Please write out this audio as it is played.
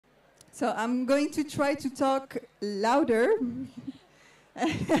So I'm going to try to talk louder.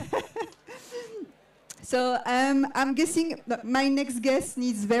 So I'm guessing that my next guest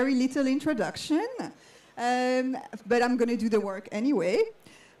needs very little introduction, but I'm going to do the work anyway.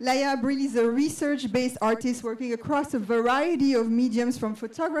 Laia Abril is a research-based artist working across a variety of mediums from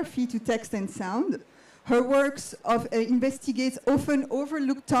photography to text and sound. Her works investigates often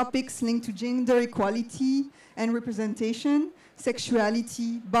overlooked topics linked to gender equality and representation,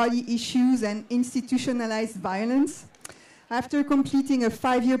 sexuality, body issues, and institutionalized violence. After completing a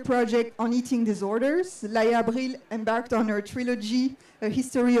 5-year project on eating disorders, Laia Abril embarked on her trilogy, A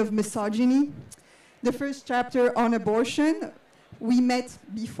History of Misogyny. The first chapter on abortion, we met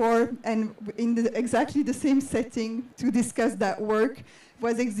before and in exactly the same setting to discuss that work,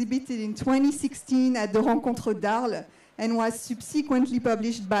 was exhibited in 2016 at the Rencontre d'Arles and was subsequently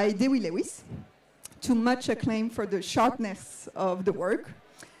published by Dewey Lewis, to much acclaim for the sharpness of the work.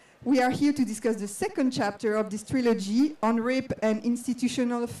 We are here to discuss the second chapter of this trilogy on rape and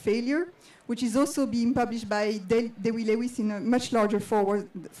institutional failure, which is also being published by Dewey Lewis in a much larger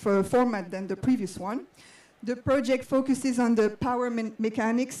format than the previous one. The project focuses on the power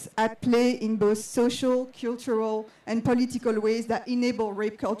mechanics at play in both social, cultural, and political ways that enable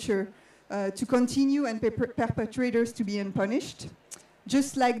rape culture to continue and perpetrators to be unpunished.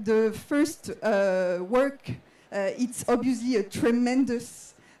 Just like the first work, it's obviously a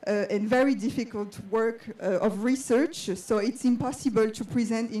tremendous and very difficult work of research, so it's impossible to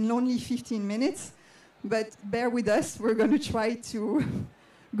present in only 15 minutes, but bear with us, we're going to try to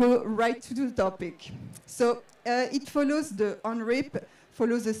go right to the topic. So it follows on rape,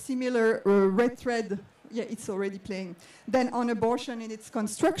 follows a similar red thread, yeah, it's already playing, then on abortion in its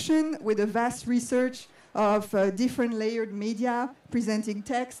construction with a vast research of different layered media, presenting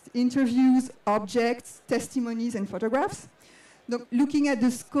text, interviews, objects, testimonies, and photographs. Looking at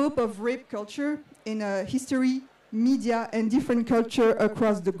the scope of rape culture in history, media, and different culture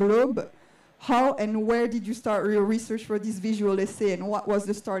across the globe, how and where did you start your research for this visual essay, and what was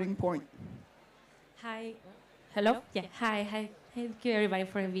the starting point? Hi. Hello? Yeah, hi. Thank you, everybody,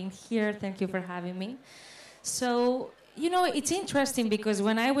 for being here. Thank you for having me. So, you know, it's interesting because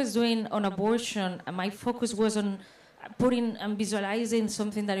when I was doing on abortion, my focus was on putting and visualizing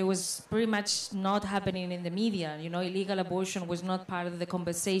something that it was pretty much not happening in the media. You know, illegal abortion was not part of the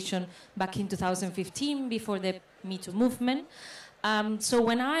conversation back in 2015 before the Me Too movement. So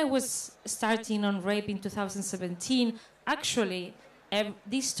when I was starting on rape in 2017, actually,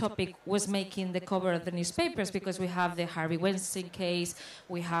 this topic was making the cover of the newspapers because we have the Harvey Weinstein case,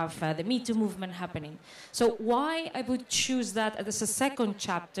 we have the Me Too movement happening. So why I would choose that as a second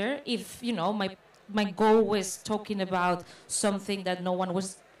chapter if, you know, my goal was talking about something that no one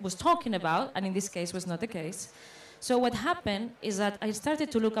was talking about, and in this case was not the case. So what happened is that I started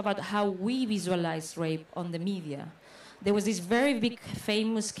to look about how we visualize rape on the media. There was this very big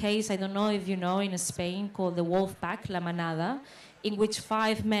famous case, I don't know if you know, in Spain called the Wolf Pack, La Manada, in which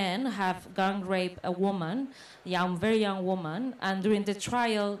 5 men have gang raped a woman, very young woman, and during the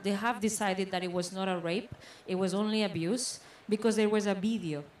trial they have decided that it was not a rape, it was only abuse, because there was a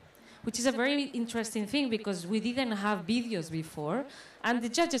video. Which is a very interesting thing because we didn't have videos before, and the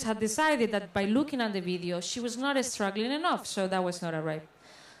judges had decided that by looking at the video, she was not struggling enough, so that was not a rape.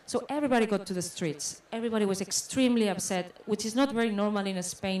 So everybody got to the streets. Everybody was extremely upset, which is not very normal in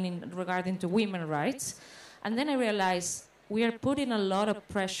Spain regarding to women's rights. And then I realized we are putting a lot of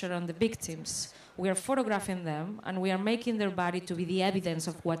pressure on the victims. We are photographing them, and we are making their body to be the evidence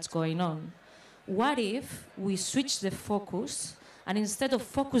of what's going on. What if we switch the focus? And instead of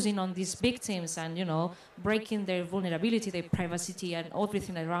focusing on these victims and, you know, breaking their vulnerability, their privacy, and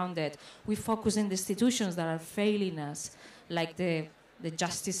everything around it, we focus on the institutions that are failing us, like the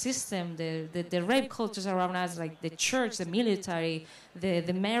justice system, the rape cultures around us, like the church, the military,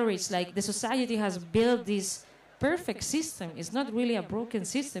 the marriage. Like the society has built this perfect system. It's not really a broken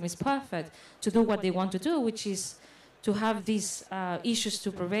system. It's perfect to do what they want to do, which is to have these issues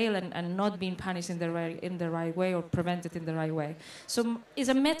to prevail and not being punished in the right way or prevented in the right way. So it's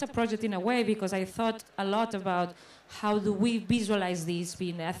a meta project in a way because I thought a lot about how do we visualize this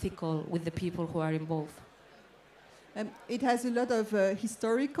being ethical with the people who are involved. It has a lot of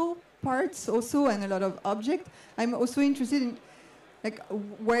historical parts also and a lot of object. I'm also interested in like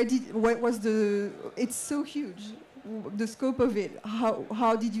what was it's so huge. The scope of it,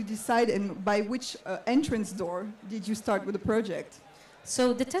 how did you decide and by which entrance door did you start with the project?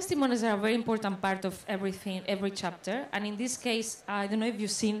 So the testimonies are a very important part of everything, every chapter. And in this case, I don't know if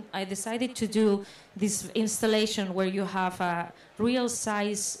you've seen, I decided to do this installation where you have real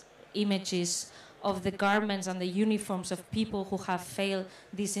size images of the garments and the uniforms of people who have failed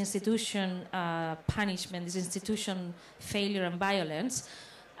this institution punishment, this institution failure and violence.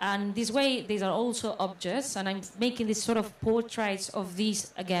 And this way, these are also objects, and I'm making these sort of portraits of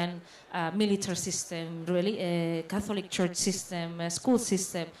this, again, military system, really, Catholic Church system, school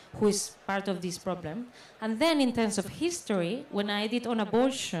system, who is part of this problem. And then in terms of history, when I did on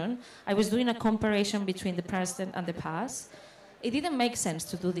abortion, I was doing a comparison between the present and the past. It didn't make sense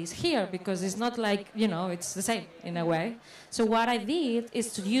to do this here, because it's not like, you know, it's the same in a way. So what I did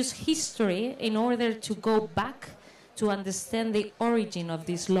is to use history in order to go back to understand the origin of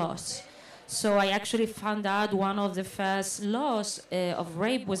these laws. So I actually found out one of the first laws of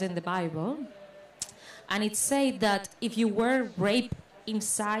rape was in the Bible. And it said that if you were raped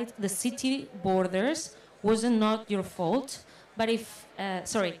inside the city borders, was not your fault. But if,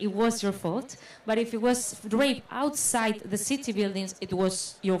 it was your fault. But if it was rape outside the city buildings, it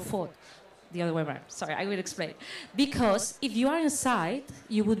was your fault. The other way around. Sorry, I will explain. Because if you are inside,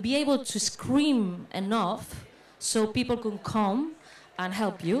 you would be able to scream enough so people could come and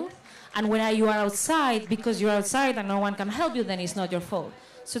help you. And when you are outside, because you're outside and no one can help you, then it's not your fault.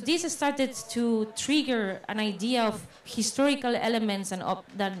 So this started to trigger an idea of historical elements and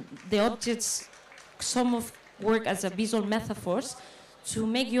then the objects, some of work as a visual metaphors, to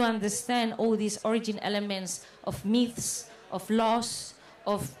make you understand all these origin elements of myths, of laws,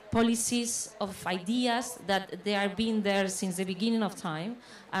 of policies, of ideas that they are being there since the beginning of time,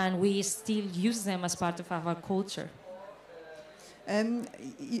 and we still use them as part of our culture.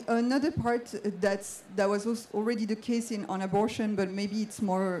 Another part that was already the case on abortion, but maybe it's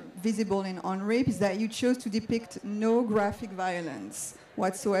more visible on rape, is that you chose to depict no graphic violence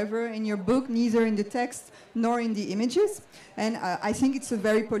whatsoever in your book, neither in the text nor in the images. And I think it's a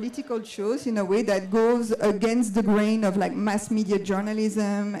very political choice in a way that goes against the grain of like mass media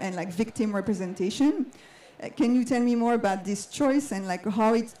journalism and like victim representation. Can you tell me more about this choice and like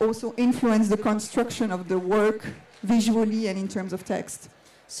how it also influenced the construction of the work visually and in terms of text?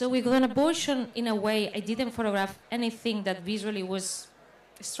 So with an abortion, in a way, I didn't photograph anything that visually was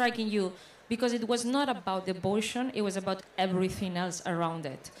striking you, because it was not about the abortion, it was about everything else around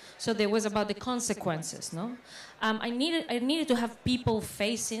it. So there was about the consequences, no? I needed to have people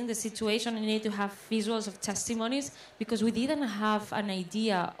facing the situation, I needed to have visuals of testimonies, because we didn't have an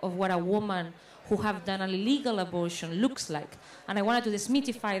idea of what a woman who have done an illegal abortion looks like. And I wanted to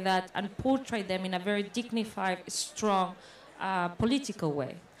demystify that and portray them in a very dignified, strong, political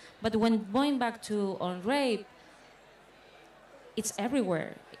way. But when going back to on rape, it's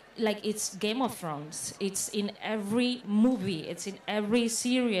everywhere. Like it's Game of Thrones. It's in every movie. It's in every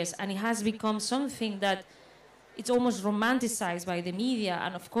series, and it has become something that it's almost romanticized by the media.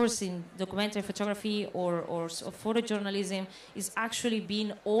 And of course, in documentary photography or photojournalism, is actually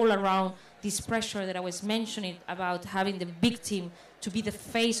being all around this pressure that I was mentioning about having the victim to be the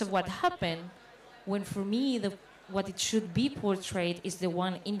face of what happened. When for me, what it should be portrayed is the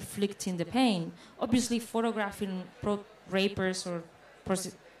one inflicting the pain. Obviously, photographing rapers or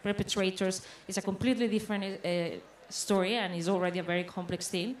perpetrators is a completely different story, and is already a very complex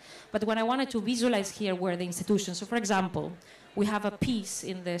thing. But what I wanted to visualize here were the institutions. So for example, we have a piece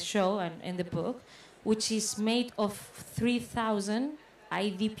in the show and in the book, which is made of 3,000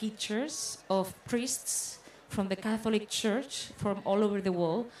 ID pictures of priests from the Catholic Church from all over the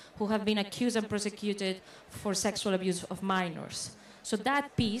world who have been accused and prosecuted for sexual abuse of minors. So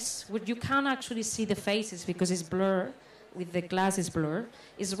that piece, where you can't actually see the faces because it's blurred, with the glasses blur,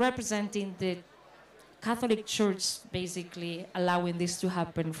 is representing the Catholic Church basically allowing this to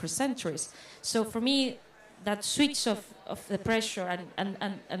happen for centuries. So for me, that switch of the pressure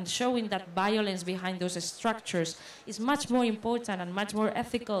and showing that violence behind those structures is much more important and much more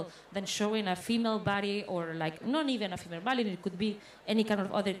ethical than showing a female body, or like not even a female body, it could be any kind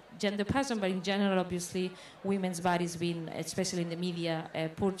of other gender person, but in general, obviously, women's bodies being, especially in the media,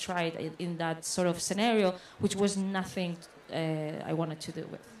 portrayed in that sort of scenario, which was nothing I wanted to do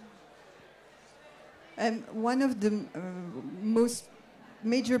with. One of the most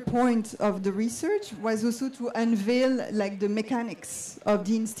major point of the research was also to unveil like the mechanics of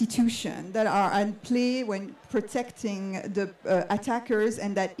the institution that are at play when protecting the attackers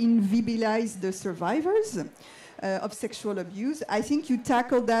and that invisibilize the survivors of sexual abuse. I think you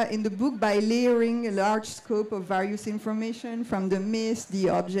tackled that in the book by layering a large scope of various information from the myth, the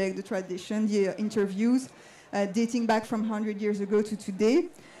object, the tradition, the interviews, dating back from 100 years ago to today.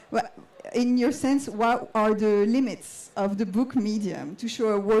 Well, in your sense, what are the limits of the book medium to show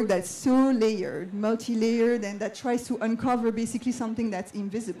a work that's so layered, multi-layered, and that tries to uncover basically something that's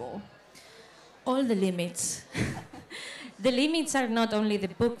invisible? All the limits. The limits are not only the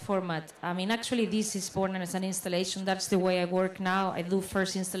book format. I mean, actually, this is born as an installation. That's the way I work now. I do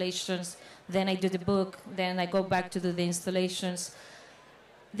first installations, then I do the book, then I go back to do the installations.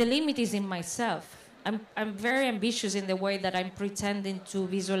 The limit is in myself. I'm very ambitious in the way that I'm pretending to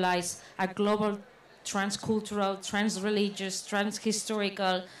visualize a global transcultural, transreligious,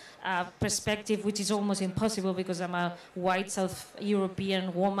 transhistorical perspective, which is almost impossible because I'm a white South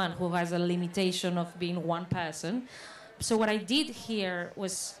European woman who has a limitation of being one person. So what I did here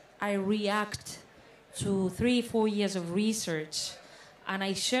was I react to 3-4 years of research, and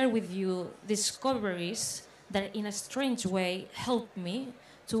I share with you discoveries that in a strange way helped me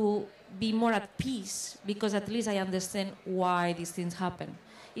to be more at peace, because at least I understand why these things happen.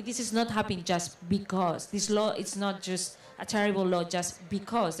 This is not happening just because. This law is not just a terrible law just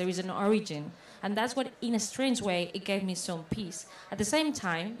because. There is an origin. And that's what, in a strange way, it gave me some peace. At the same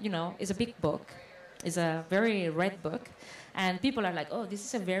time, you know, it's a big book. It's a very read book. And people are like, oh, this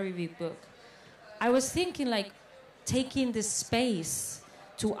is a very big book. I was thinking, like, taking the space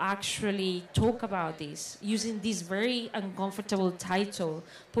to actually talk about this, using this very uncomfortable title,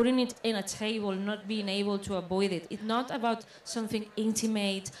 putting it in a table, not being able to avoid it. It's not about something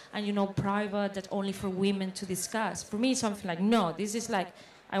intimate and, you know, private that only for women to discuss. For me, it's something like, no, this is like,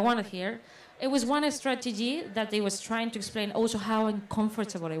 I want to hear. It was one strategy that they was trying to explain also how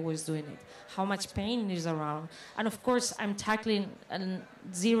uncomfortable I was doing it, how much pain is around. And of course, I'm tackling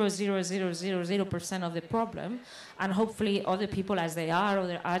 0.00000% of the problem. And hopefully other people, as they are,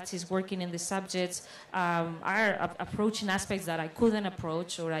 other artists working in the subjects, are approaching aspects that I couldn't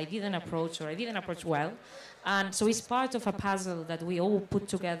approach, or I didn't approach, or I didn't approach well. And so it's part of a puzzle that we all put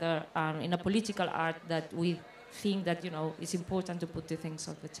together in a political art that we think that, you know, it's important to put the things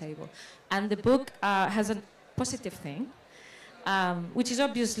on the table. And the book has a positive thing, which is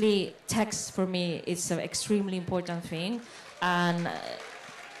obviously text for me. It's an extremely important thing. And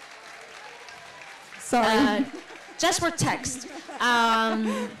sorry. Just for text.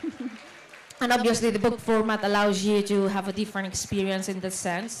 And obviously the book format allows you to have a different experience in that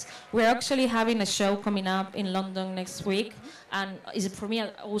sense. We're actually having a show coming up in London next week, and it's for me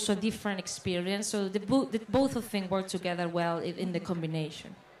also a different experience. So both of things work together well in the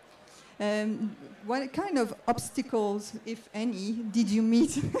combination. What kind of obstacles, if any, did you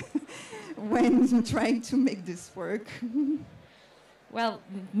meet when trying to make this work? Well,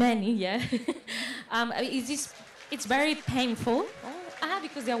 many, yeah. It's very painful.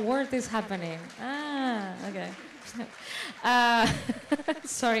 Because the award is happening. Okay.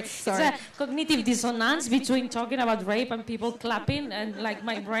 Sorry. It's a cognitive dissonance between talking about rape and people clapping, and like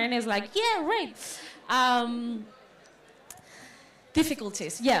my brain is like, yeah, rape.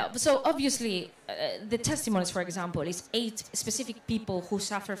 Difficulties, yeah. So obviously, the testimonies, for example, is 8 specific people who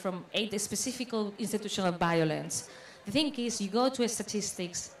suffer from 8 specific institutional violence. The thing is, you go to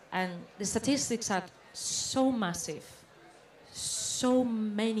statistics, and the statistics are so massive. So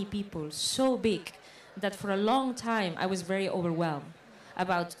many people, so big, that for a long time I was very overwhelmed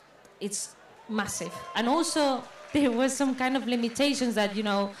about it's massive. And also there was some kind of limitations that, you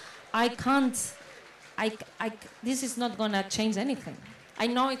know, this is not gonna change anything. I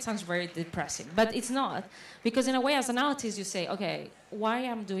know it sounds very depressing, but it's not. Because in a way, as an artist, you say, okay, why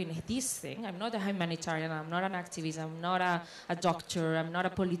I'm doing this thing? I'm not a humanitarian, I'm not an activist, I'm not a doctor, I'm not a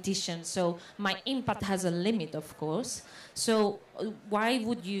politician. So my impact has a limit, of course. So why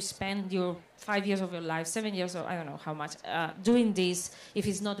would you spend your 5 years of your life, 7 years, or I don't know how much, doing this if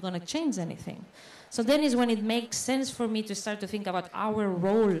it's not going to change anything? So then is when it makes sense for me to start to think about our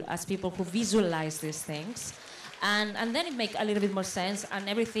role as people who visualize these things. And then it made a little bit more sense, and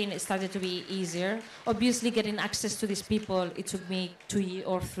everything started to be easier. Obviously, getting access to these people, it took me 2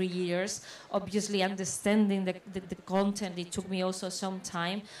 or 3 years. Obviously, understanding the content, it took me also some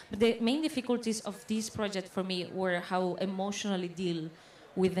time. But the main difficulties of this project for me were how emotionally deal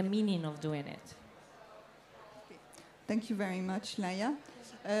with the meaning of doing it. Thank you very much, Laia.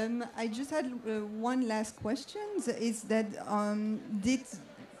 I just had one last question. Is that did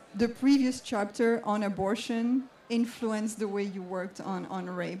the previous chapter on abortion influence the way you worked on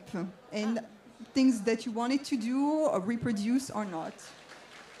rape and things that you wanted to do or reproduce or not?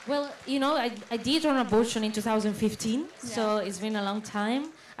 Well, you know, I did on abortion in 2015, so it's been a long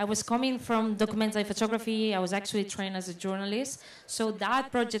time. I was coming from documentary photography. I was actually trained as a journalist. So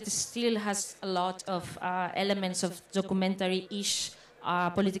that project still has a lot of elements of documentary-ish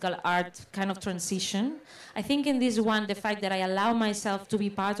political art kind of transition. I think in this one, the fact that I allow myself to be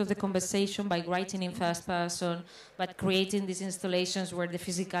part of the conversation by writing in first person, but creating these installations where the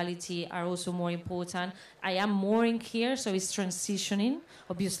physicality are also more important. I am more in here, so it's transitioning.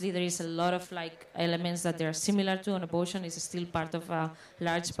 Obviously, there is a lot of like elements that they're similar to an abortion. It's still part of a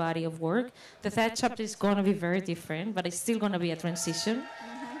large body of work. The third chapter is going to be very different, but it's still going to be a transition.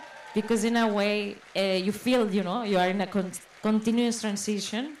 Because in a way, you feel, you know, you are in a continuous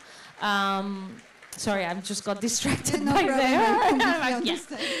transition. Sorry, I just got distracted by there.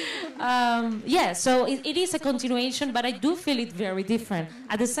 So it is a continuation, but I do feel it very different.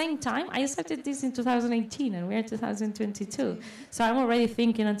 At the same time, I started this in 2018, and we're in 2022. So I'm already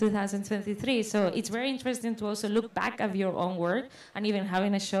thinking on 2023. So it's very interesting to also look back at your own work, and even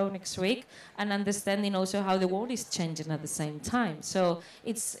having a show next week, and understanding also how the world is changing at the same time. So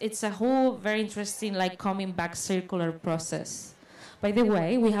it's a whole very interesting, like, coming back circular process. By the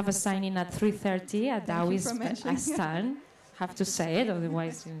way, we have a signing at 3:30 at Dawis stand. Have to say it,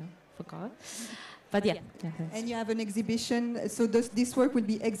 otherwise you forgot. But yeah. And you have an exhibition, so this work will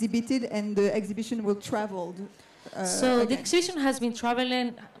be exhibited, and the exhibition will travel. So the exhibition has been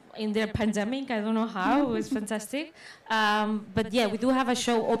traveling in the pandemic. I don't know how. It was fantastic. But yeah, we do have a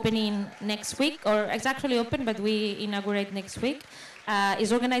show opening next week, or it's actually open, but we inaugurate next week.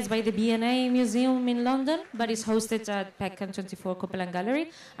 It's organized by the B&A Museum in London, but it's hosted at Peckham 24 Copeland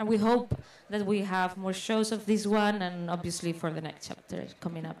Gallery. And we hope that we have more shows of this one, and obviously for the next chapter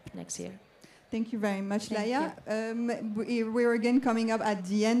coming up next year. Thank you very much, Laia. We're again coming up at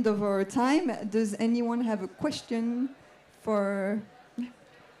the end of our time. Does anyone have a question for...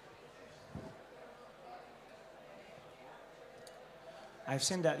 I've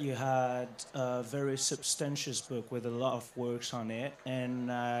seen that you had a very substantious book with a lot of works on it,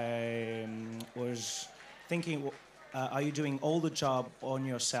 and I was thinking, are you doing all the job on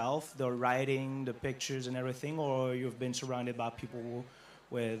yourself, the writing, the pictures and everything, or you've been surrounded by people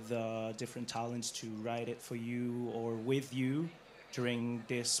with different talents to write it for you or with you during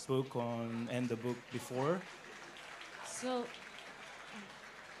this book and the book before? So,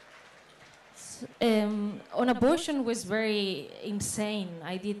 on abortion was very insane.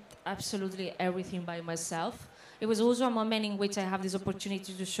 I did absolutely everything by myself. It was also a moment in which I have this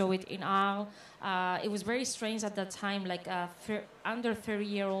opportunity to show it in art. It was very strange at that time, like a under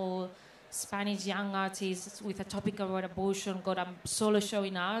 30-year-old Spanish young artist with a topic about abortion got a solo show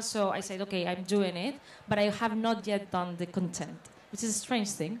in art. So I said, okay, I'm doing it, but I have not yet done the content, which is a strange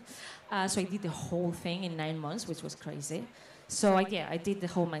thing. So I did the whole thing in 9 months, which was crazy. So I did the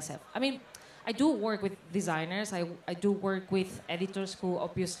whole myself. I mean, I do work with designers. I do work with editors who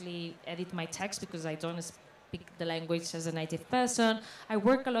obviously edit my text because I don't speak the language as a native person. I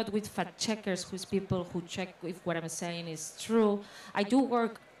work a lot with fact checkers, who's people who check if what I'm saying is true. I do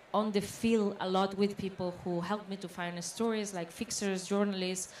work on the field a lot with people who help me to find stories, like fixers,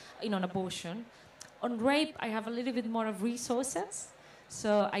 journalists, on abortion. On rape, I have a little bit more of resources,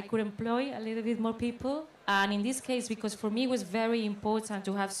 so I could employ a little bit more people. And in this case, because for me it was very important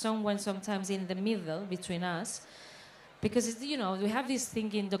to have someone sometimes in the middle between us, because we have this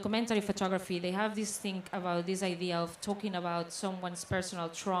thing in documentary photography, they have this thing about this idea of talking about someone's personal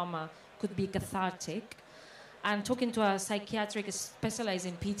trauma could be cathartic. And talking to a psychiatric specialized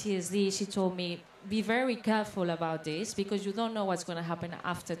in PTSD, she told me, be very careful about this because you don't know what's going to happen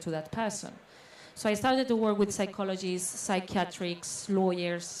after to that person. So I started to work with psychologists, psychiatrists,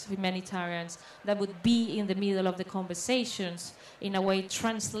 lawyers, humanitarians that would be in the middle of the conversations, in a way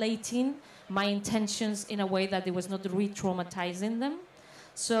translating my intentions in a way that it was not re-traumatizing them.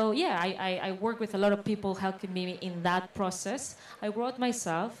 So I work with a lot of people helping me in that process. I wrote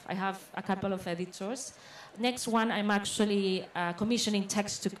myself. I have a couple of editors. Next one, I'm actually commissioning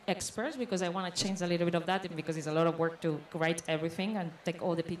text to experts because I want to change a little bit of that, and because it's a lot of work to write everything and take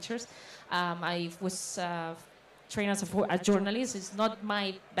all the pictures. I was trained as a journalist. It's not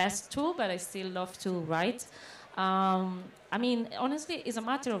my best tool, but I still love to write. I mean, honestly, it's a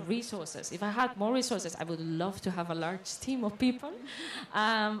matter of resources. If I had more resources, I would love to have a large team of people.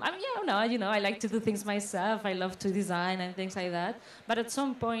 I like to do things myself. I love to design and things like that. But at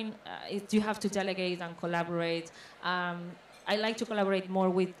some point, you have to delegate and collaborate. I like to collaborate more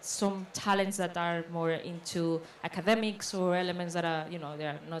with some talents that are more into academics or elements that are, they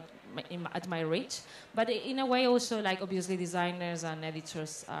are not at my reach. But in a way, also, like, obviously, designers and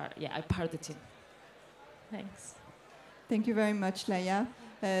editors are part of the team. Thanks. Thank you very much, Laia.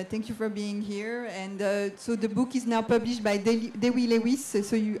 Thank you for being here. And so the book is now published by Dewi Lewis.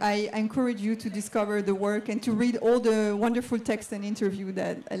 So I encourage you to discover the work and to read all the wonderful text and interview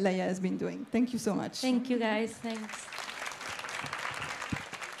that Laia has been doing. Thank you so much. Thank you, guys. Thanks.